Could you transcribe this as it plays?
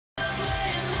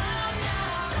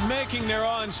Making their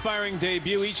awe-inspiring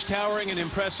debut, each towering an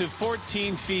impressive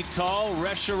 14 feet tall,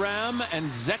 Reshiram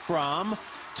and Zekrom,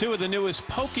 two of the newest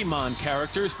Pokemon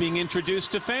characters being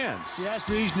introduced to fans. Yes,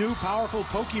 these new powerful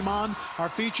Pokemon are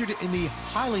featured in the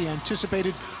highly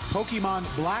anticipated Pokemon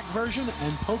Black version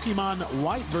and Pokemon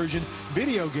White version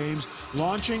video games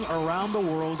launching around the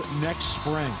world next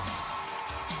spring.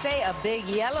 Say a big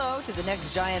yellow to the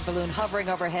next giant balloon hovering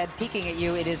overhead, peeking at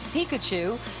you. It is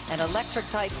Pikachu, an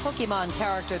electric-type Pokemon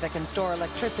character that can store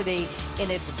electricity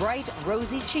in its bright,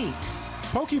 rosy cheeks.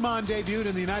 Pokemon debuted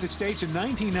in the United States in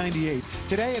 1998.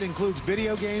 Today it includes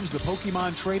video games, the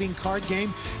Pokemon trading card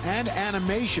game, and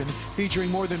animation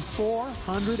featuring more than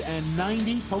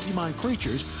 490 Pokemon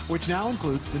creatures, which now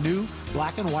includes the new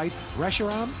black and white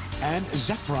Reshiram and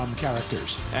Zekrom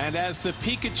characters. And as the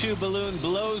Pikachu balloon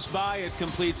blows by, it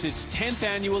completes its 10th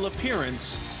annual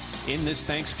appearance in this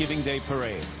Thanksgiving Day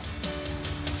parade.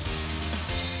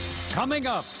 Coming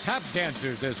up, tap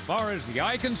dancers as far as the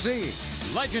eye can see.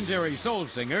 Legendary soul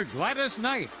singer Gladys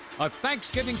Knight, a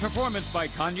Thanksgiving performance by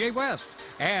Kanye West,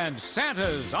 and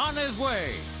Santa's on his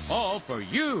way. All for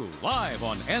you, live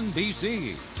on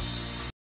NBC.